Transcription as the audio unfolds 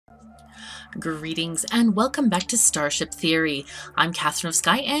Greetings and welcome back to Starship Theory. I'm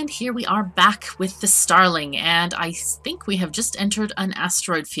KatherineOfSky and here we are back with the Starling, and I think we have just entered an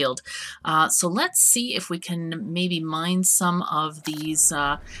asteroid field. So let's see if we can maybe mine some of these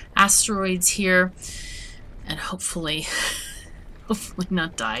asteroids here and hopefully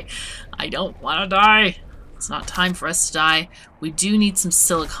not die. I don't want to die. It's not time for us to die. We do need some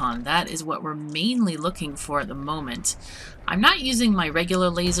silicon. That is what we're mainly looking for at the moment. I'm not using my regular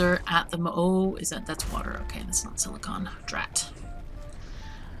laser at the oh, that's water. Okay, that's not silicon. Drat.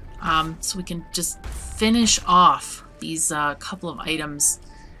 So we can just finish off these couple of items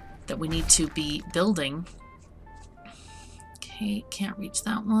that we need to be building. Okay, can't reach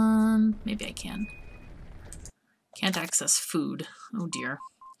that one. Maybe I can. Can't access food. Oh dear.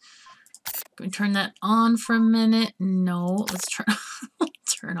 Can we turn that on for a minute? No, let's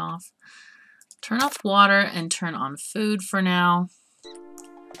turn off. Turn off water and turn on food for now.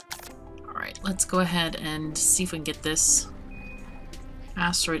 Alright, let's go ahead and see if we can get this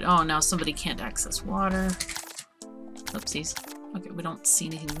asteroid. Oh, now somebody can't access water. Oopsies. Okay, we don't see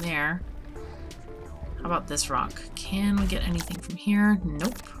anything there. How about this rock? Can we get anything from here?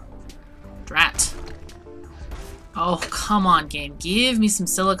 Nope. Drat. Oh, come on, game. Give me some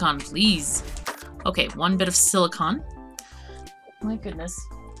silicon, please. Okay, one bit of silicon. My goodness.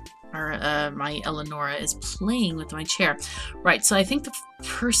 My Eleonora is playing with my chair. Right, so I think the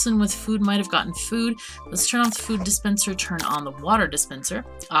person with food might have gotten food. Let's turn off the food dispenser, turn on the water dispenser.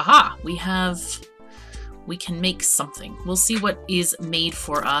 Aha! We can make something. We'll see what is made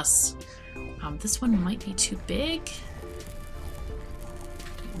for us. This one might be too big.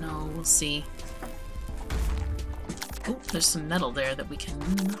 No, we'll see. Oh, there's some metal there that we can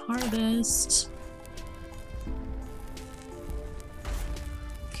harvest.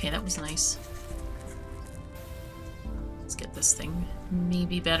 Okay, that was nice. Let's get this thing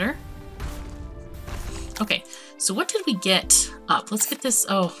maybe better. Okay, so what did we get up? Let's get this.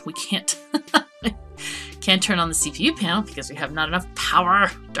 Oh, we can't. Can't turn on the CPU panel because we have not enough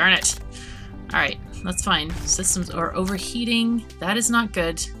power. Darn it. Alright, that's fine. Systems are overheating. That is not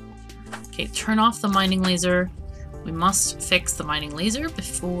good. Okay, turn off the mining laser. We must fix the mining laser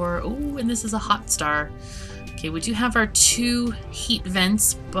before... Oh, and this is a hot star. Okay, we do have our 2 heat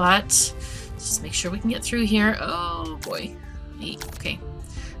vents, but just make sure we can get through here. Oh, boy. Okay.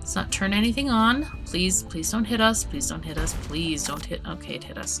 Let's not turn anything on. Please, please don't hit us. Please don't hit us. Please don't hit... Okay, it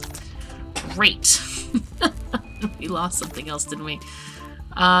hit us. Great. We lost something else, didn't we?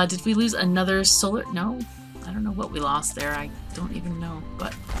 Did we lose another solar... No. I don't know what we lost there. I don't even know,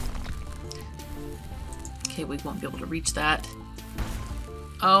 but... Okay, we won't be able to reach that.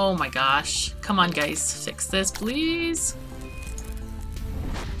 Oh my gosh. Come on, guys. Fix this, please.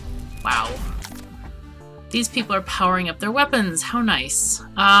 Wow. These people are powering up their weapons. How nice.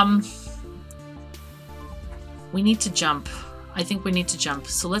 We need to jump. I think we need to jump.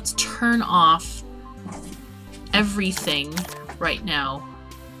 So let's turn off everything right now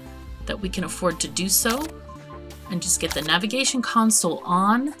that we can afford to do so. And just get the navigation console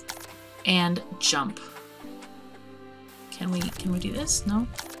on and jump. Can we do this? No?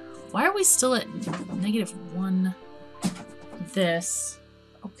 Why are we still at -1? This.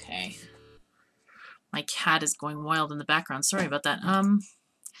 Okay. My cat is going wild in the background. Sorry about that.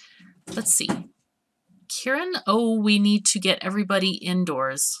 Let's see. Kieran? Oh, we need to get everybody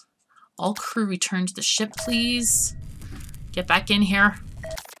indoors. All crew return to the ship, please. Get back in here.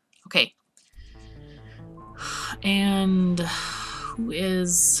 Okay. And who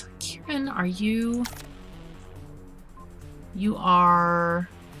is... Kieran, are you... You are...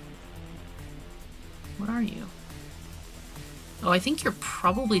 What are you? Oh, I think you're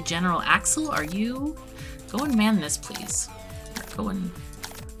probably General Axel. Are you? Go and man this, please. Go and...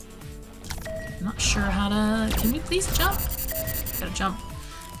 I'm not sure how to... Can we please jump? Gotta jump.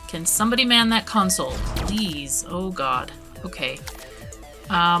 Can somebody man that console? Please. Oh, God. Okay.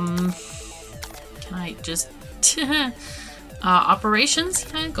 Can I just... operations?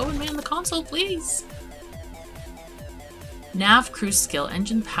 Yeah, go and man the console, please. Nav crew skill,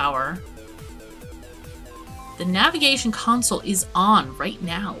 engine power. The navigation console is on right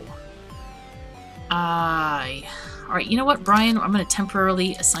now. Alright, you know what, Brian? I'm going to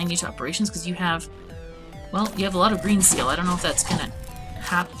temporarily assign you to operations because you have... Well, you have a lot of green skill. I don't know if that's going to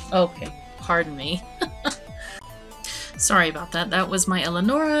happen. Okay, pardon me. Sorry about that. That was my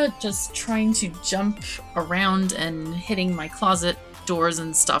Eleonora just trying to jump around and hitting my closet doors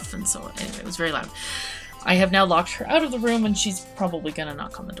and stuff. And so, anyway, it was very loud. I have now locked her out of the room, and she's probably gonna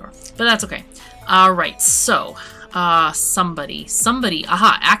knock on the door. But that's okay. Alright, so, somebody.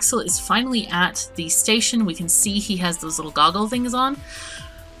 Aha, Axel is finally at the station. We can see he has those little goggle things on.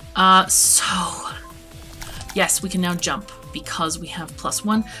 Yes, we can now jump because we have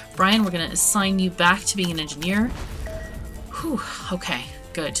 +1. Brian, we're going to assign you back to being an engineer. Whew, okay,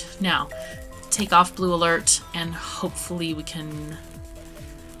 good. Now, take off blue alert, and hopefully we can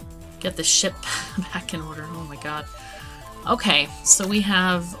get the ship back in order. Oh my god. Okay, so we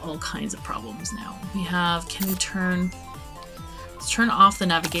have all kinds of problems now. We have, can we turn... Let's turn off the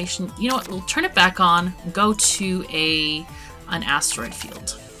navigation. You know what, we'll turn it back on, go to an asteroid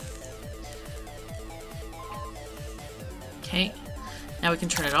field. Okay, now we can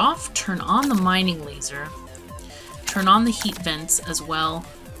turn it off, turn on the mining laser, turn on the heat vents as well.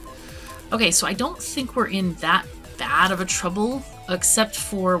 Okay, so I don't think we're in that bad of a trouble, except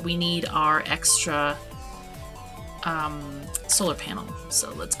for we need our extra solar panel.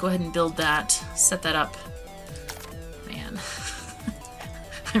 So let's go ahead and build that, set that up. Man,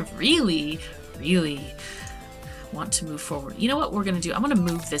 I really want to move forward. You know what we're going to do? I'm going to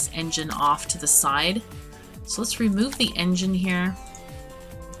move this engine off to the side. So let's remove the engine here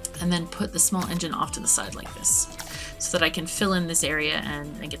and then put the small engine off to the side like this so that I can fill in this area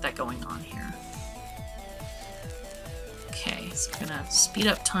and get that going on here. Okay, so we're going to speed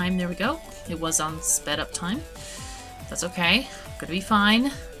up time. There we go. It was on sped up time. That's okay. Gonna be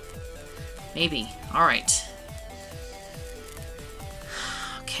fine. Maybe. All right.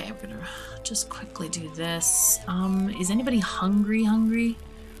 Okay, we're gonna just quickly do this. Is anybody hungry?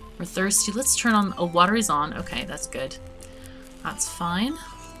 Or thirsty? Let's turn on... Oh, water is on. Okay, that's good. That's fine.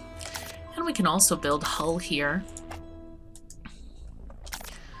 And we can also build hull here.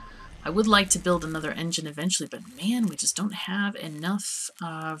 I would like to build another engine eventually, but man, we just don't have enough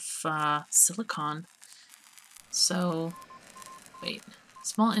of silicon. So, wait.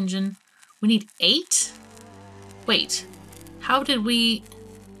 Small engine. We need 8? Wait. How did we...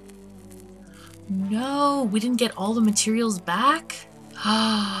 No, we didn't get all the materials back?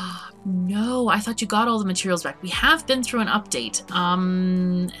 No, I thought you got all the materials back. We have been through an update,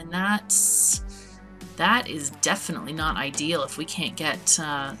 and that is definitely not ideal if we can't get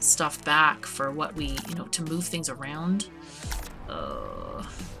stuff back for what we, you know, to move things around.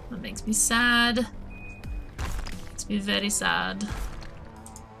 That makes me sad. Makes me very sad.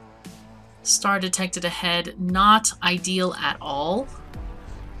 Star detected ahead. Not ideal at all.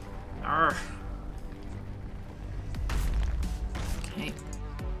 Arrgh. Okay.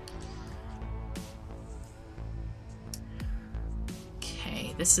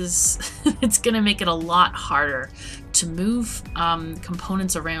 Okay, this is... it's gonna make it a lot harder to move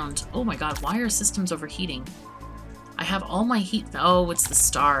components around. Oh my god, why are systems overheating? I have all my heat... Oh, it's the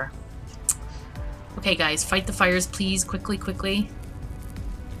star. Okay, guys, fight the fires, please. Quickly, quickly.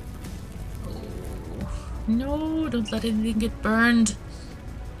 Oh, no, don't let anything get burned.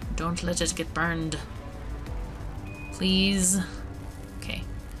 Don't let it get burned. Please. Okay.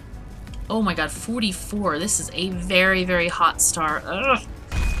 Oh my god, 44. This is a very, very hot star. Ugh.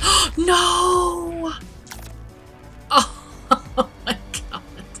 No! Oh my god.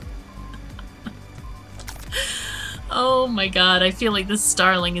 Oh my god, I feel like this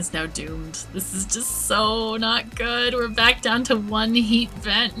starling is now doomed. This is just so not good. We're back down to 1 heat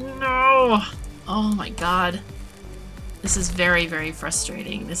vent. No! Oh my god. This is very, very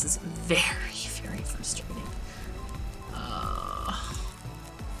frustrating. This is very, very frustrating.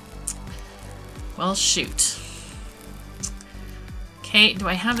 Well, shoot. Okay, do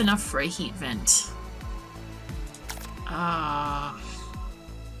I have enough for a heat vent?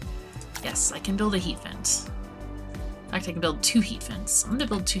 Yes, I can build a heat vent. In fact, I can build 2 heat vents. I'm gonna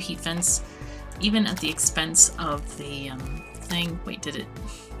build 2 heat vents, even at the expense of the thing. Wait, did it?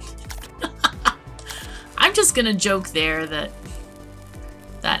 I'm just gonna joke there that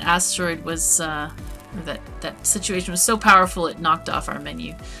that asteroid was, or that situation was so powerful it knocked off our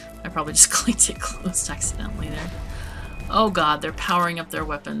menu. I probably just clicked it closed accidentally there. Oh god, they're powering up their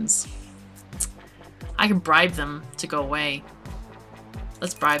weapons. I can bribe them to go away.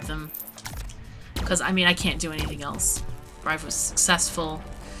 Let's bribe them. Because, I mean, I can't do anything else. Bribe was successful.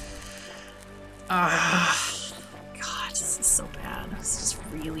 God, this is so bad. This is just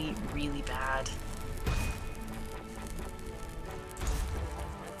really, really bad.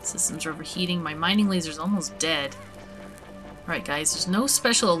 Systems are overheating. My mining laser's almost dead. Alright guys, there's no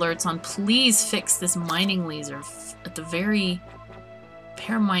special alerts on. Please fix this mining laser at the very...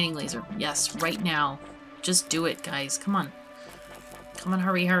 Repair mining laser. Yes, right now. Just do it, guys. Come on. Come on,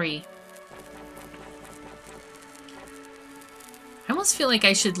 hurry, hurry. I almost feel like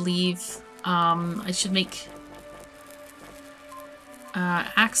I should leave... I should make...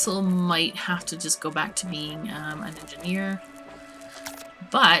 Axel might have to just go back to being an engineer.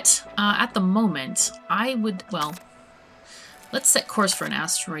 But, at the moment, I would... Well... Let's set course for an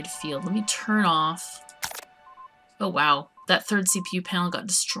asteroid field. Let me turn off. Oh, wow. That third CPU panel got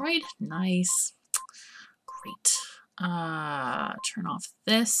destroyed. Nice. Great. Turn off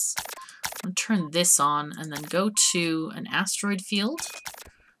this. I'm gonna turn this on and then go to an asteroid field.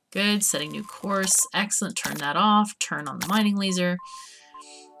 Good. Setting new course. Excellent. Turn that off. Turn on the mining laser.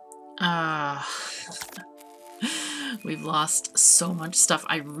 We've lost so much stuff.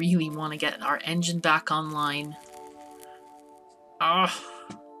 I really want to get our engine back online. How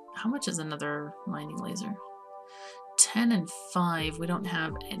much is another mining laser? 10 and 5. We don't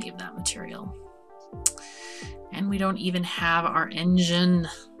have any of that material. And we don't even have our engine.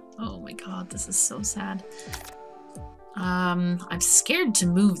 Oh my god, this is so sad. I'm scared to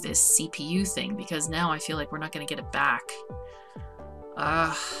move this CPU thing because now I feel like we're not going to get it back.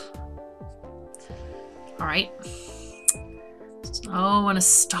 Alright. Oh, and a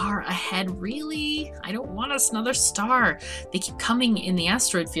star ahead. Really? I don't want another star. They keep coming in the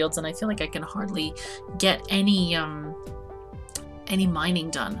asteroid fields and I feel like I can hardly get any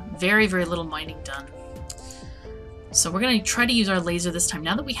mining done. Very, very little mining done. So we're going to try to use our laser this time.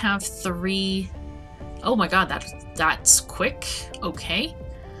 Now that we have 3... Oh my god, that's quick. Okay.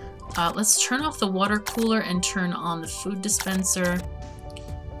 Let's turn off the water cooler and turn on the food dispenser.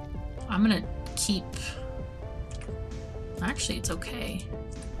 I'm going to keep... Actually, it's okay.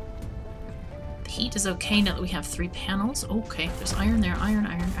 The heat is okay now that we have 3 panels. Okay, there's iron there. Iron,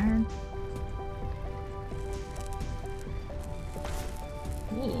 iron, iron.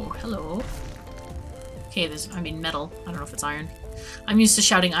 Oh, hello. Okay, metal. I don't know if it's iron. I'm used to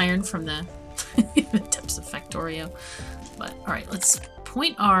shouting iron from the, the depths of Factorio. But, alright, let's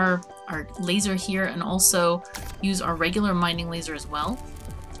point our laser here and also use our regular mining laser as well.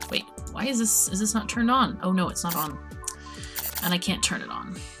 Wait, why is this not turned on? Oh no, it's not on. And I can't turn it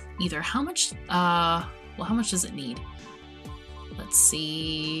on either. How much, well, how much does it need? Let's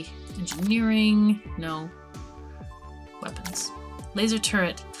see. Engineering, no. Weapons. Laser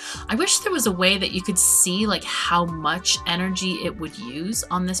turret. I wish there was a way that you could see like how much energy it would use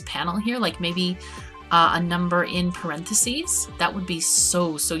on this panel here. Like maybe a number in parentheses. That would be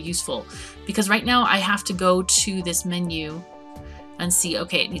so, so useful. Because right now I have to go to this menu and see,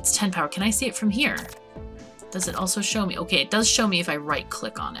 okay, it needs 10 power. Can I see it from here? Does it also show me? Okay, it does show me if I right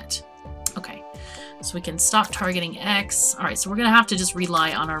click on it. Okay, so we can stop targeting X. All right, so we're gonna have to just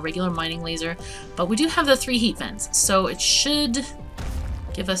rely on our regular mining laser, but we do have the 3 heat vents, so it should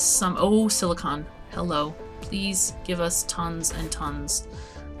give us some, oh, silicon, hello. Please give us tons and tons.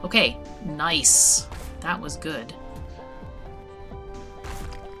 Okay, nice, that was good.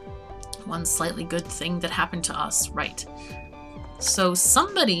 One slightly good thing that happened to us, right. So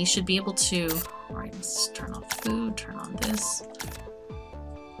somebody should be able to, all right, let's turn off food, turn on this.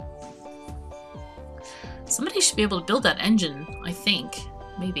 Somebody should be able to build that engine, I think.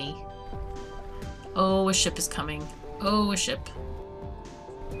 Maybe. Oh, a ship is coming. Oh, a ship.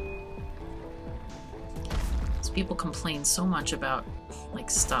 These people complain so much about,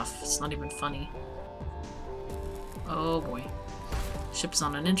 like, stuff. It's not even funny. Oh, boy. Ship's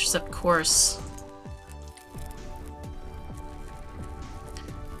on an intercept course.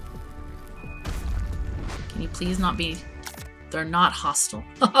 Can you please not be... They're not hostile.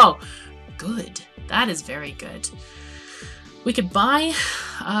 Oh, good. That is very good. We could buy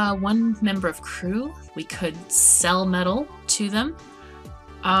 1 member of crew. We could sell metal to them.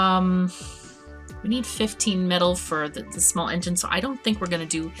 We need 15 metal for the small engine, so I don't think we're going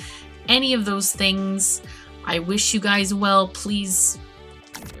to do any of those things. I wish you guys well. Please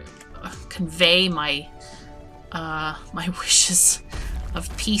convey my my wishes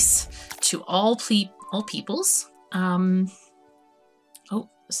of peace to all peoples. Oh,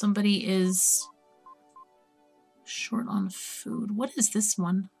 somebody is short on food. What is this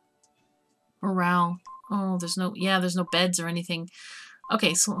one? Morale. Oh, there's no beds or anything.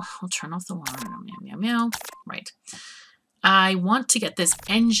 Okay, so I'll turn off the water. Meow, meow, meow. Right. I want to get this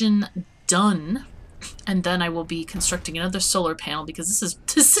engine done, and then I will be constructing another solar panel because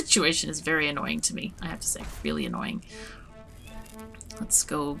this situation is very annoying to me. I have to say, really annoying. Let's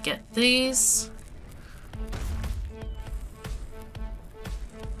go get these.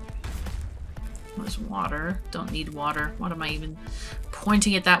 There's water. Don't need water. What am I even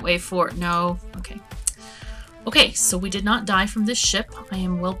pointing it that way for? No. Okay. Okay, so we did not die from this ship. I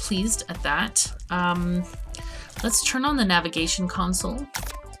am well pleased at that. Let's turn on the navigation console.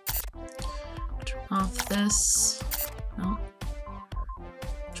 Turn off this. No.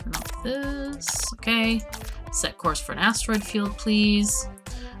 Turn off this. Okay. Set course for an asteroid field, please.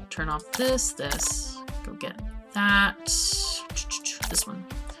 Turn off this. Go get that. This one.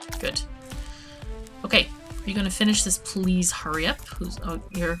 Good. Okay, Are you going to finish this? Please hurry up. Oh,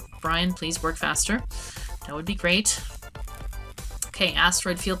 here, Brian, please work faster. That would be great. Okay,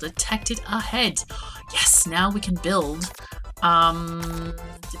 asteroid field detected ahead. Yes, now we can build. What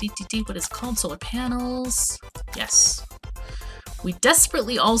is it called? Solar panels. Yes. We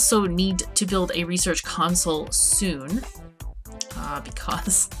desperately also need to build a research console soon.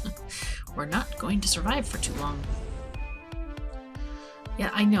 Because we're not going to survive for too long. Yeah,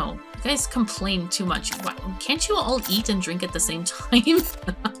 I know. You guys complain too much. Why, can't you all eat and drink at the same time?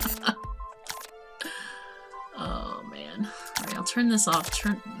 Oh, man. Alright, I'll turn this off.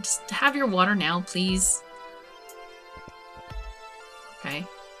 Just have your water now, please. Okay,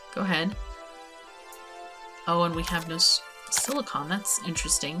 go ahead. Oh, and we have no silicon. That's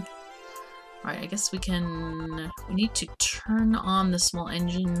interesting. Alright, I guess we need to turn on the small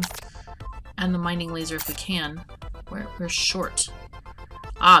engine and the mining laser if we can. We're short.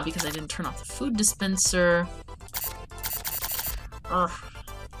 Ah, because I didn't turn off the food dispenser.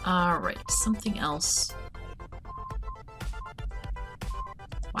 Alright, something else.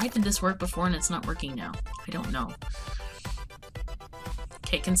 Why did this work before and it's not working now? I don't know.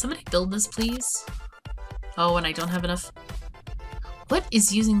 Okay, can somebody build this, please? Oh, and I don't have enough. What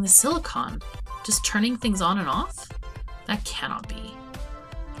is using the silicon? Just turning things on and off? That cannot be.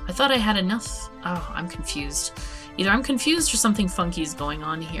 I thought I had enough. Oh, I'm confused. Either I'm confused or something funky is going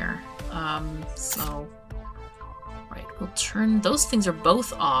on here. So... Right, we'll turn... Those things are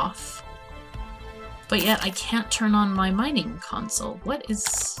both off. But yet I can't turn on my mining console. What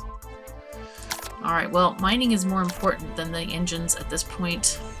is... Alright, well, mining is more important than the engines at this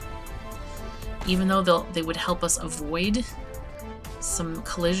point. Even though they would help us avoid some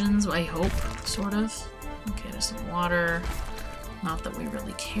collisions, I hope, sort of. Okay, there's some water. Not that we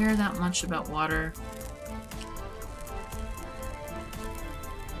really care that much about water.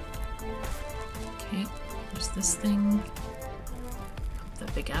 Okay, there's this thing. Hope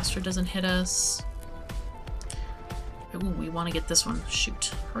that big asteroid doesn't hit us. Ooh, we want to get this one.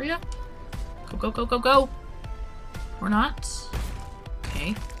 Shoot. Hurry up. Go, go, go, go, go! Or not.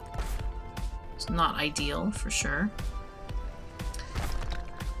 Okay. It's not ideal, for sure.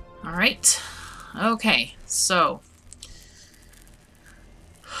 Alright. Okay, so.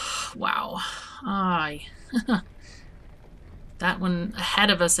 Wow. That one ahead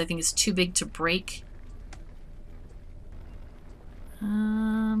of us, I think, is too big to break.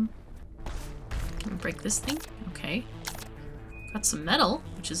 Can we break this thing? Okay. Got some metal,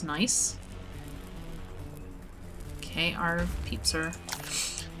 which is nice. Okay, our peeps are...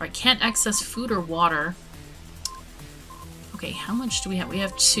 Alright, can't access food or water. Okay, how much do we have? We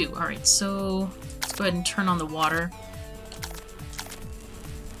have 2. Alright, so let's go ahead and turn on the water.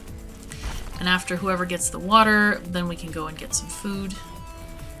 And after whoever gets the water, then we can go and get some food.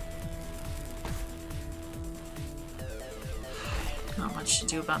 Not much to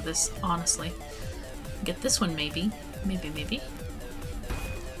do about this, honestly. Get this one, maybe. Maybe.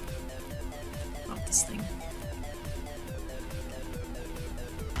 About this thing.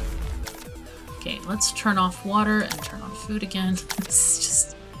 Okay, let's turn off water and turn on food again. It's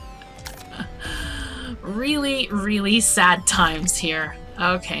just really, really sad times here.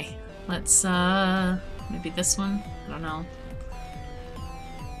 Okay, let's maybe this one. I don't know.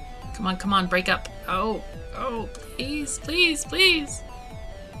 Come on, break up. Oh, please, please, please.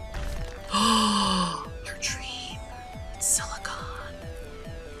 Oh, your dream. It's silicon.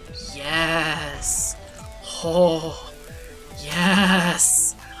 Yes. Oh,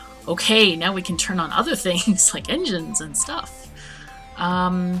 yes. Okay, now we can turn on other things like engines and stuff.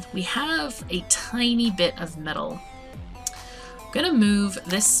 We have a tiny bit of metal. I'm gonna move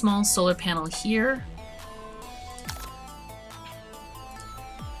this small solar panel here.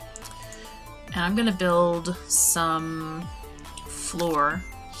 And I'm gonna build some floor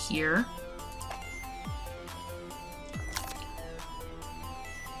here.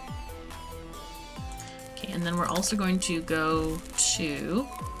 Okay, and then we're also going to go to...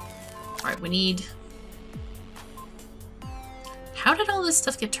 Alright, we need... How did all this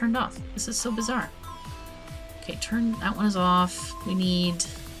stuff get turned off? This is so bizarre. Okay, that one is off. We need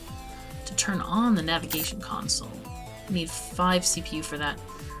to turn on the navigation console. We need 5 CPU for that.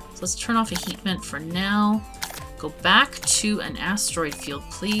 So let's turn off a heat vent for now. Go back to an asteroid field,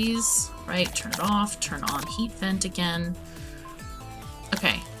 please. Right, turn it off, turn on heat vent again.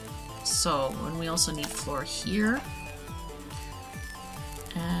 Okay, so, and we also need floor here.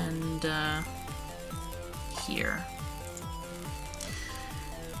 And here.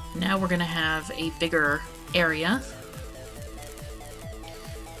 Now we're gonna have a bigger area.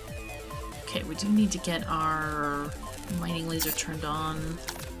 Okay, we do need to get our mining laser turned on.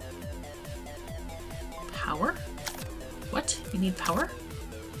 Power? What? You need power?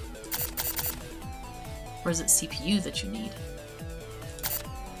 Or is it CPU that you need?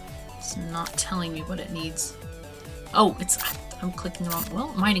 It's not telling me what it needs. Oh, I'm clicking the wrong.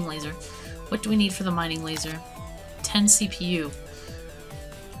 Well, mining laser. What do we need for the mining laser? 10 CPU.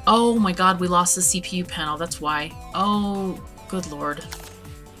 Oh my god, we lost the CPU panel. That's why. Oh, good lord.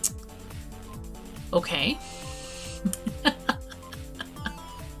 Okay.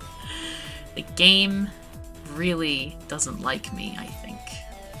 The game really doesn't like me, I think.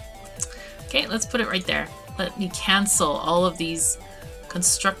 Okay, let's put it right there. Let me cancel all of these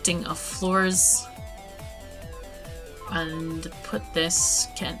constructing of floors and put this,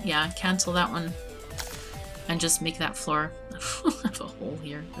 cancel that one and just make that floor. I have a hole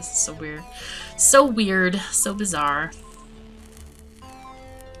here. This is so weird. So weird. So bizarre.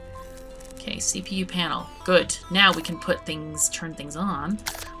 Okay, CPU panel. Good. Now we can put things, turn things on.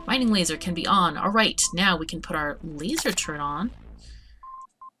 Mining laser can be on. Alright, now we can put our laser turret on.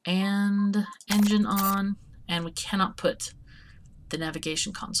 And engine on. And we cannot put the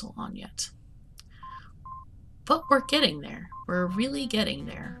navigation console on yet. But we're getting there. We're really getting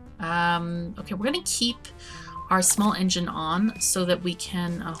there. Okay, we're going to keep our small engine on so that we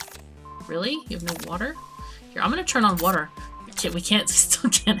can... Oh, really? You have no water? Here, I'm going to turn on water. We still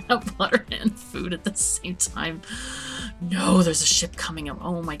can't have water and food at the same time. No, there's a ship coming up.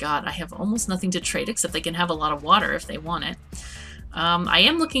 Oh my god, I have almost nothing to trade except they can have a lot of water if they want it. I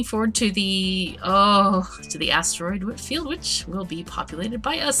am looking forward to the asteroid field, which will be populated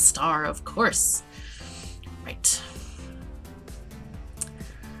by a star, of course. Right.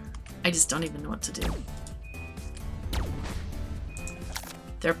 I just don't even know what to do.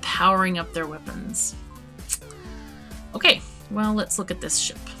 They're powering up their weapons. Okay, well, let's look at this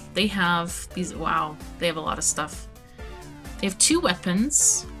ship. They have these, wow, they have a lot of stuff. They have 2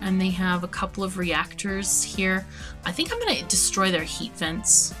 weapons, and they have a couple of reactors here. I think I'm going to destroy their heat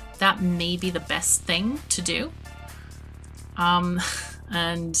vents. That may be the best thing to do. And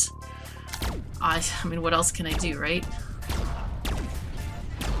I mean, what else can I do, right?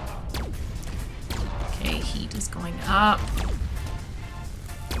 Okay, heat is going up.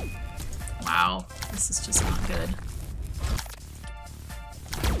 Wow, this is just not good.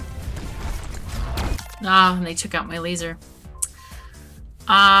 Ah, and they took out my laser.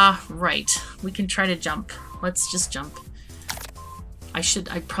 Right. We can try to jump. Let's just jump. I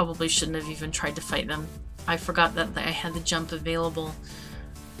probably shouldn't have even tried to fight them. I forgot that I had the jump available.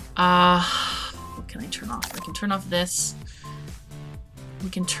 What can I turn off? I can turn off this.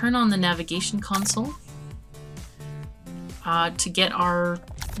 We can turn on the navigation console to get our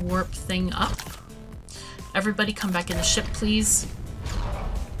warp thing up. Everybody come back in the ship, please.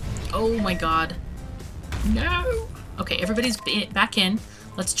 Oh my god. No! Okay, everybody's back in.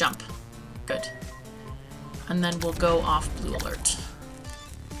 Let's jump. Good. And then we'll go off blue alert.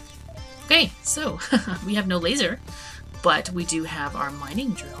 Okay, so we have no laser, but we do have our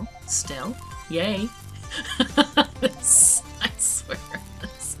mining drill still. Yay! I swear,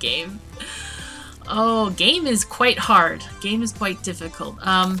 this game. Oh, game is quite hard. Game is quite difficult.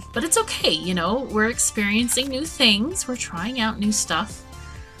 But it's okay, you know, we're experiencing new things. We're trying out new stuff.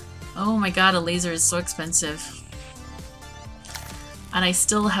 Oh my god, a laser is so expensive. And I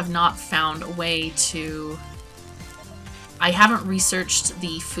still have not found a way to... I haven't researched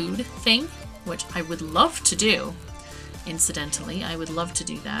the food thing, which I would love to do. Incidentally, I would love to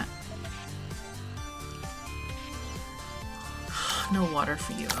do that. No water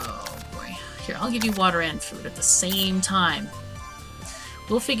for you. Oh boy. Here, I'll give you water and food at the same time.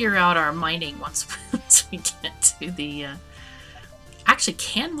 We'll figure out our mining once we get to the... Actually,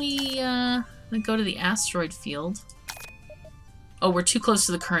 can we go to the asteroid field? Oh, we're too close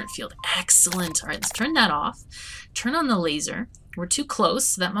to the current field. Excellent. All right, let's turn that off. Turn on the laser. We're too close,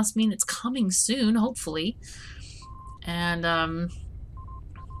 so that must mean it's coming soon, hopefully. And I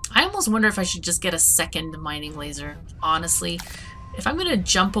almost wonder if I should just get a second mining laser, honestly. If I'm going to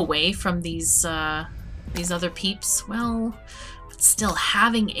jump away from these other peeps, well... Still,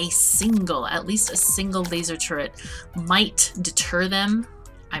 having at least a single laser turret might deter them.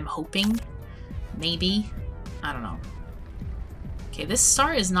 I'm hoping. Maybe. I don't know. Okay, this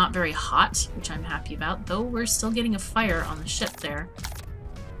star is not very hot, which I'm happy about, though we're still getting a fire on the ship there.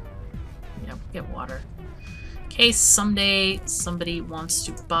 Yeah, get water. In case someday somebody wants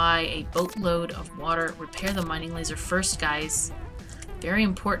to buy a boatload of water, repair the mining laser first, guys. Very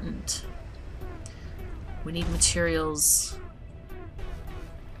important. We need materials.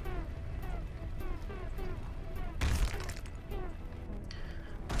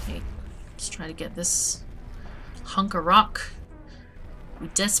 Okay, let's try to get this hunk of rock We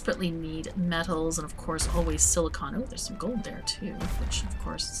desperately need metals and, of course, always silicon. Oh, there's some gold there, too, which, of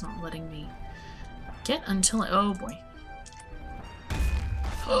course, is not letting me get until I... Oh, boy.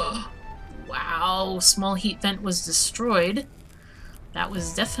 Wow, small heat vent was destroyed. That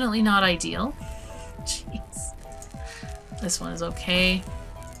was definitely not ideal. Jeez. This one is okay.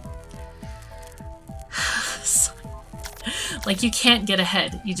 Like, you can't get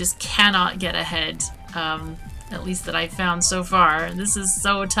ahead. You just cannot get ahead. At least that I've found so far. This is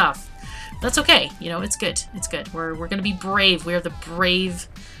so tough. That's okay. You know, it's good. It's good. We're gonna be brave. We are the brave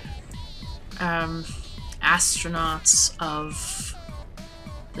astronauts of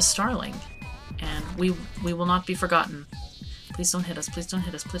the Starling. And we will not be forgotten. Please don't hit us. Please don't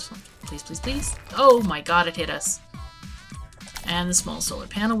hit us. Please don't. Please, please, please. Oh my god, it hit us. And the small solar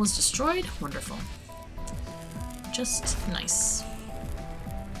panel was destroyed. Wonderful. Just nice.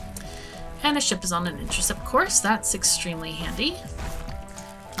 And a ship is on an intercept course. That's extremely handy.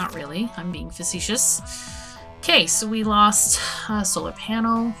 Not really. I'm being facetious. Okay, so we lost a solar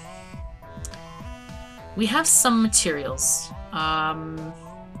panel. We have some materials.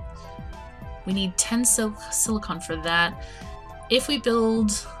 We need 10 silicon for that. If we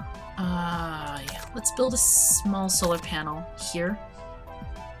build... yeah, let's build a small solar panel here.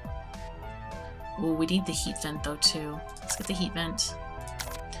 Oh, we need the heat vent though too. Let's get the heat vent.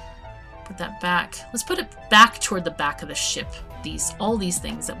 Put that back. Let's put it back toward the back of the ship. All these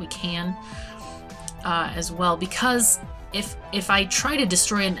things that we can as well, because if I try to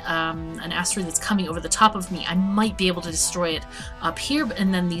destroy an asteroid that's coming over the top of me, I might be able to destroy it up here,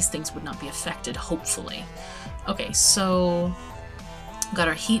 and then these things would not be affected, hopefully. Okay, so got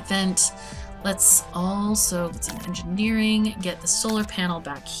our heat vent. Let's also get some engineering, get the solar panel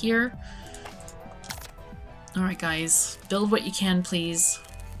back here. Alright guys, build what you can, please.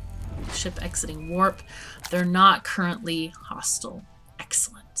 Ship exiting warp. They're not currently hostile.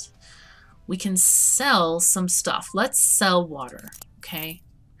 Excellent. We can sell some stuff. Let's sell water, okay?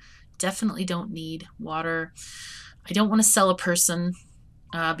 Definitely don't need water. I don't want to sell a person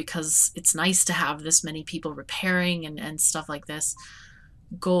because it's nice to have this many people repairing and stuff like this.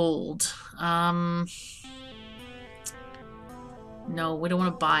 Gold. No, we don't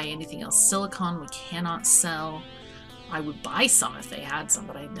want to buy anything else. Silicon we cannot sell. I would buy some if they had some,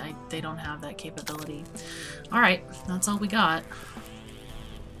 but they don't have that capability. Alright, that's all we got.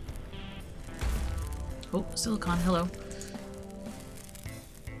 Oh, silicon, hello.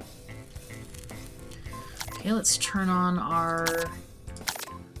 Okay, let's turn on our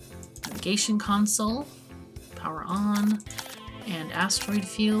navigation console. Power on. And asteroid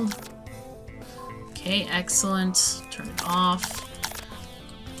field. Okay, excellent. Turn it off.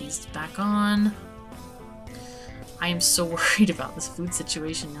 Put these back on. I am so worried about this food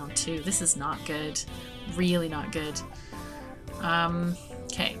situation now too. This is not good. Really not good.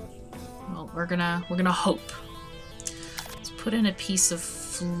 Okay. Well, we're gonna hope. Let's put in a piece of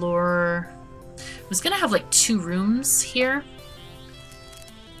floor. I was gonna have like 2 rooms here.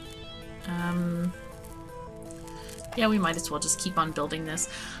 Yeah, we might as well just keep on building this.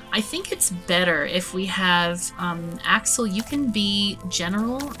 I think it's better if we have Axel, you can be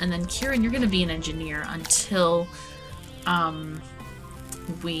general, and then Kieran, you're gonna be an engineer until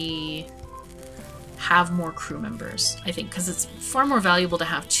we have more crew members, I think, because it's far more valuable to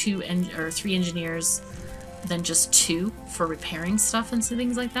have 3 engineers than just 2 for repairing stuff and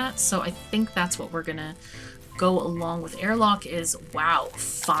things like that. So I think that's what we're gonna go along with. Airlock is, wow,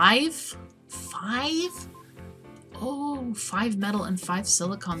 5? 5? Oh, 5 metal and 5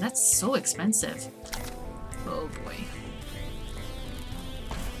 silicon. That's so expensive. Oh boy.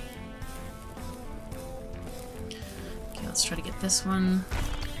 Okay, let's try to get this one.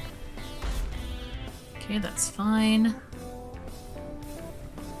 Okay, that's fine.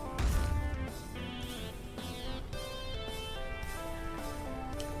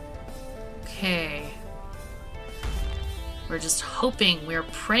 Okay. We're just hoping, we're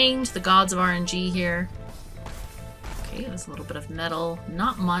praying to the gods of RNG here. Okay, there's a little bit of metal.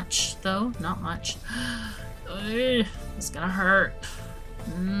 Not much, though. Not much. It's gonna hurt.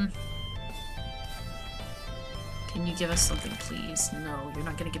 Can you give us something, please? No, you're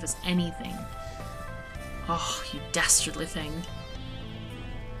not gonna give us anything. Oh, you dastardly thing.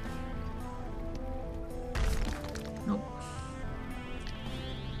 Nope.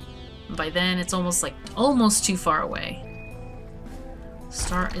 By then, it's almost too far away.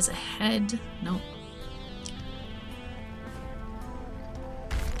 Star is ahead. Nope.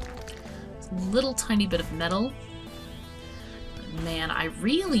 Little tiny bit of metal. But man, I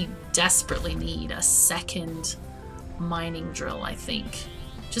really desperately need a second mining drill, I think,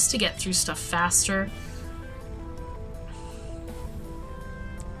 just to get through stuff faster.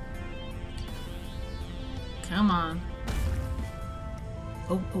 Come on.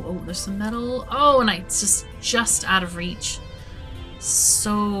 Oh, oh, oh, there's some metal. Oh, and it's just out of reach.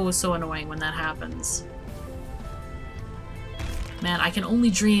 So annoying when that happens. Man, I can only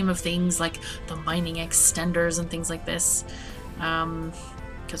dream of things like the mining extenders and things like this.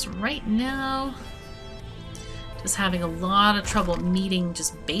 Because right now, just having a lot of trouble meeting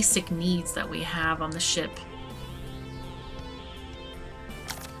just basic needs that we have on the ship.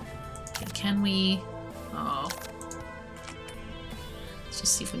 Okay, can we... Oh. Let's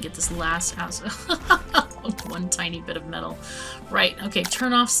just see if we can get this last house. One tiny bit of metal. Right, okay,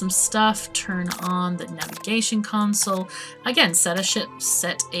 turn off some stuff, turn on the navigation console. Again, set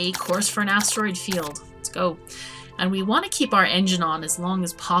a course for an asteroid field. Let's go. And we want to keep our engine on as long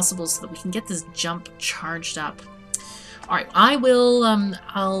as possible so that we can get this jump charged up. Alright,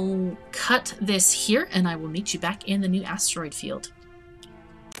 I'll cut this here and I will meet you back in the new asteroid field.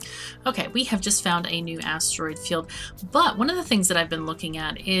 Okay, we have just found a new asteroid field, but one of the things that I've been looking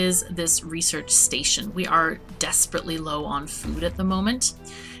at is this research station. We are desperately low on food at the moment,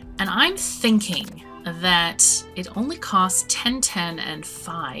 and I'm thinking that it only costs 10, 10, and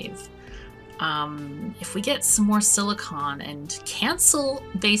 5. If we get some more silicon and cancel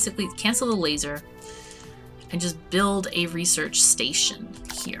the laser and just build a research station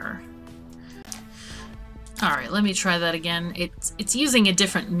here. Alright, let me try that again. It's using a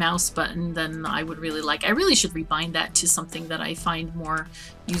different mouse button than I would really like. I really should rebind that to something that I find more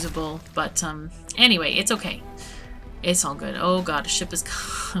usable. But anyway, it's okay. It's all good. Oh god, a ship is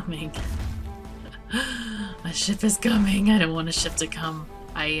coming. A ship is coming. I don't want a ship to come.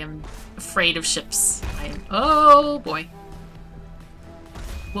 I am afraid of ships. Oh boy.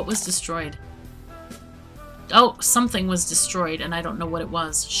 What was destroyed? Oh, something was destroyed and I don't know what it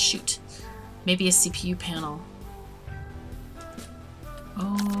was. Shoot. Maybe a CPU panel.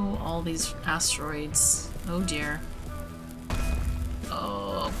 Oh, all these asteroids. Oh dear.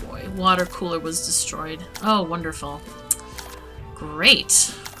 Oh boy, water cooler was destroyed. Oh, wonderful.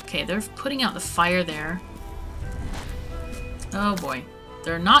 Great. Okay, they're putting out the fire there. Oh boy.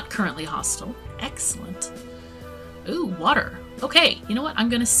 They're not currently hostile. Excellent. Ooh, water. Okay, you know what? I'm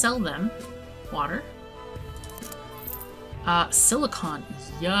gonna sell them water. Silicon.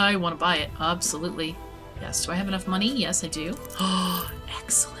 Yeah, I want to buy it. Absolutely. Yes. Do I have enough money? Yes, I do. Oh,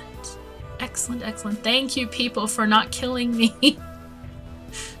 excellent. Excellent, excellent. Thank you, people, for not killing me.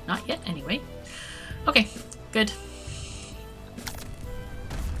 Not yet, anyway. Okay, good.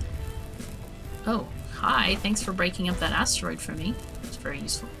 Oh, hi. Thanks for breaking up that asteroid for me. It's very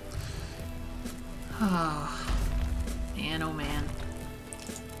useful. Oh, man, oh man.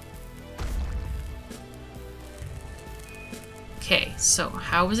 Okay, so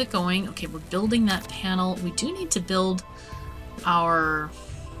how is it going? Okay, we're building that panel. We do need to build our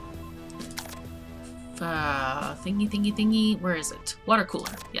thingy. Where is it? Water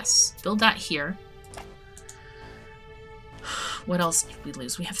cooler. Yes, build that here. What else did we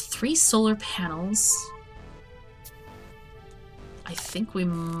lose? We have 3 solar panels. I think we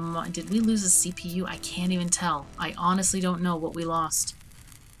did we lose a CPU? I can't even tell. I honestly don't know what we lost.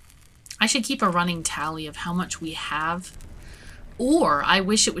 I should keep a running tally of how much we have. Or I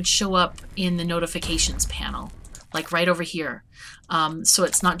wish it would show up in the notifications panel, like right over here. So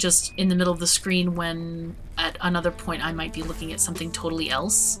it's not just in the middle of the screen when at another point I might be looking at something totally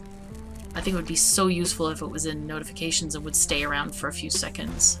else. I think it would be so useful if it was in notifications and would stay around for a few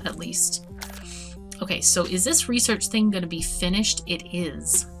seconds at least. Okay, so is this research thing going to be finished? It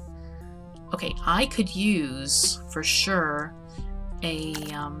is. Okay, I could use, for sure, a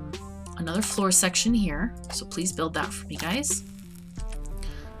another floor section here. So please build that for me, guys.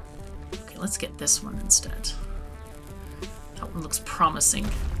 Let's get this one instead. That one looks promising.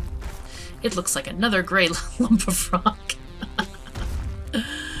 It looks like another gray lump of rock.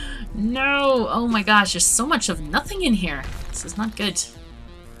 No! Oh my gosh, there's so much of nothing in here. This is not good.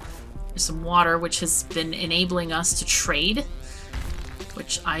 There's some water, which has been enabling us to trade.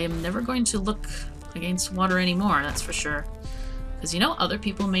 Which I am never going to look against water anymore, that's for sure. Because, you know, other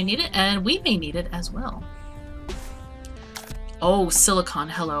people may need it, and we may need it as well. Oh, silicon,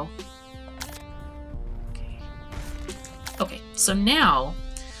 hello. Okay, so now,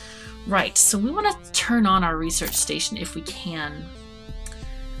 right, so we want to turn on our research station if we can.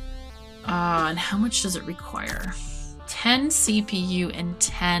 And how much does it require? 10 CPU and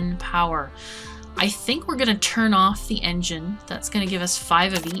 10 power. I think we're going to turn off the engine. That's going to give us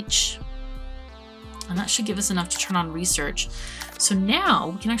 5 of each. And that should give us enough to turn on research. So now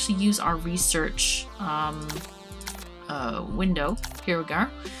we can actually use our research window. Here we go.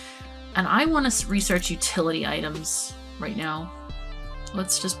 And I want to research utility items right now.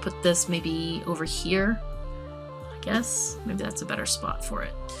 Let's just put this maybe over here. guess. Maybe that's a better spot for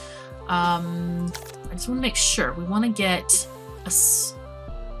it. I just want to make sure. We want to get a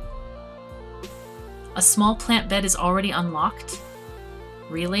small plant bed is already unlocked.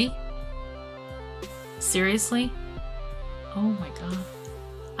 Really? Seriously? Oh my god.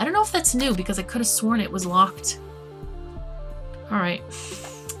 I don't know if that's new because I could have sworn it was locked. Alright.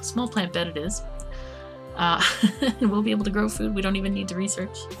 Small plant bed it is. We'll be able to grow food. We don't even need to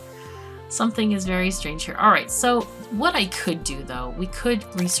research. Something is very strange here. Alright, so what I could do though, we could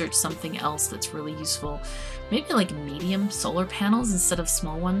research something else that's really useful. Maybe like medium solar panels instead of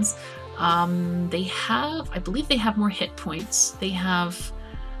small ones. They have, I believe they have more hit points. They have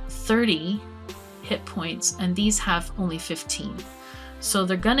 30 hit points and these have only 15. So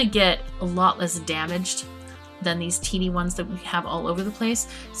they're gonna get a lot less damaged than these teeny ones that we have all over the place.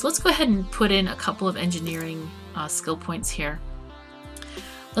 So let's go ahead and put in a couple of engineering skill points here.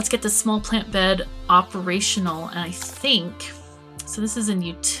 Let's get this small plant bed operational, and I think, so this is in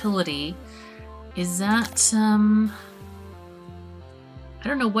utility. Is that, I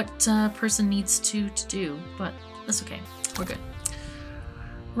don't know what person needs to do, but that's okay. We're good.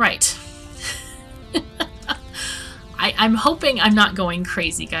 Right. I'm hoping I'm not going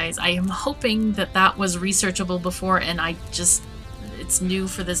crazy, guys. I am hoping that that was researchable before, and it's new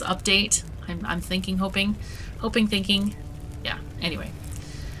for this update. I'm thinking, hoping, thinking. Yeah, anyway.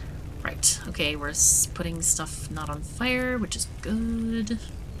 Right, okay, we're putting stuff not on fire, which is good.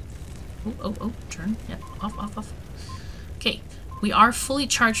 Oh, turn. Yep, off. Okay, we are fully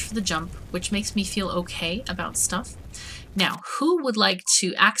charged for the jump, which makes me feel okay about stuff. Now, who would like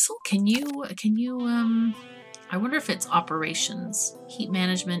to... Axel, can you, I wonder if it's operations, heat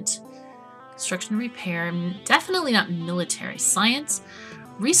management, construction and repair, definitely not military, science,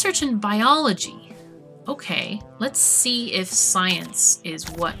 research and biology. Okay, let's see if science is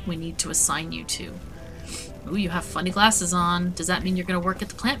what we need to assign you to. Ooh, you have funny glasses on. Does that mean you're going to work at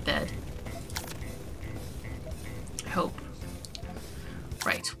the plant bed? I hope.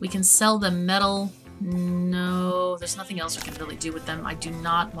 Right, we can sell them metal. No, there's nothing else we can really do with them. I do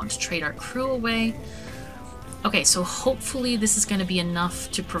not want to trade our crew away. Okay, so hopefully this is going to be enough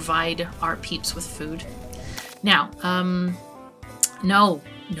to provide our peeps with food. Now, no,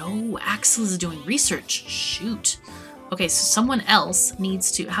 Axel is doing research. Shoot. Okay, so someone else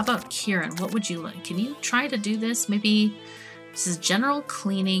needs to... How about Kieran? What would you like? Can you try to do this? Maybe this is general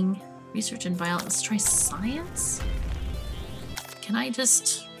cleaning, research and biology. Let's try science. Can I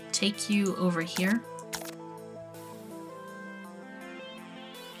just take you over here?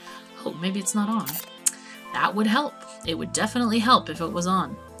 Oh, maybe it's not on. That would help. It would definitely help if it was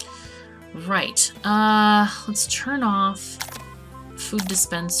on. Right. Let's turn off food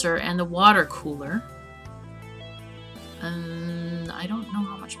dispenser and the water cooler. And I don't know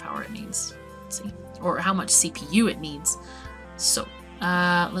how much power it needs. Let's see. Or how much CPU it needs. So,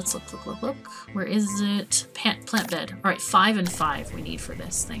 let's look. Where is it? Plant bed. Alright, 5 and 5 we need for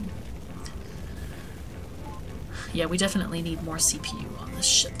this thing. Yeah, we definitely need more CPU on this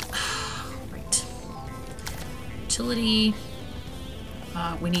ship. Right. Utility.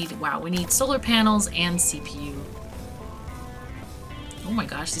 We need solar panels and CPU. Oh my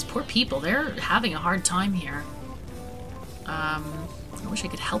gosh, these poor people, they're having a hard time here. I wish I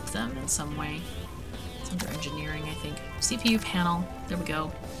could help them in some way. It's under engineering, I think. CPU panel, there we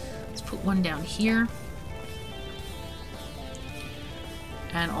go. Let's put one down here.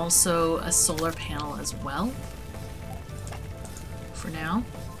 And also a solar panel as well. For now.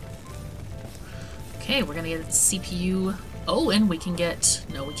 Okay, we're gonna get the CPU. Oh, and we can get...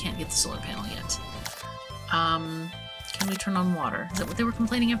 No, we can't get the solar panel yet. Can we turn on water? Is that what they were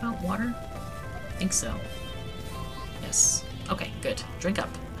complaining about? Water? I think so. Yes. Okay, good. Drink up.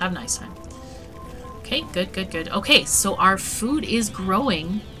 Have a nice time. Okay, good. Okay, so our food is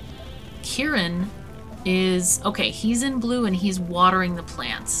growing. Kieran is... Okay, he's in blue and he's watering the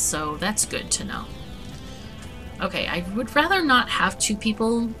plants, so that's good to know. Okay, I would rather not have 2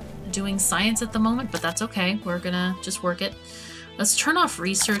 people doing science at the moment, but that's okay. We're gonna just work it. Let's turn off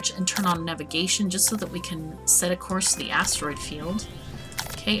research and turn on navigation just so that we can set a course to the asteroid field.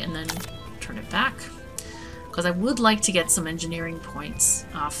 Okay, and then turn it back. Because I would like to get some engineering points.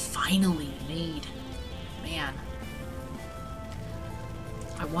 Finally made. Man.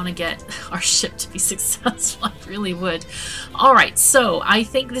 I want to get our ship to be successful. I really would. Alright, so I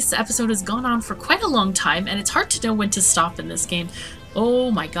think this episode has gone on for quite a long time, and it's hard to know when to stop in this game.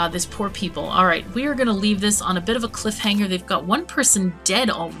 Oh my god, this poor people. Alright, we are going to leave this on a bit of a cliffhanger. They've got 1 person dead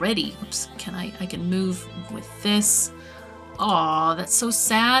already. Oops, I can move with this. Aw, that's so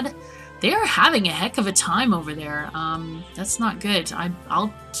sad. They are having a heck of a time over there. That's not good.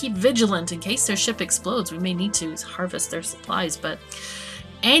 I'll keep vigilant in case their ship explodes. We may need to harvest their supplies, but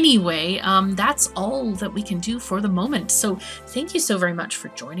anyway, that's all that we can do for the moment. So thank you so very much for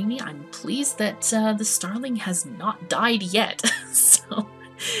joining me. I'm pleased that the Starling has not died yet. So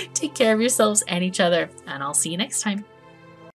take care of yourselves and each other, and I'll see you next time.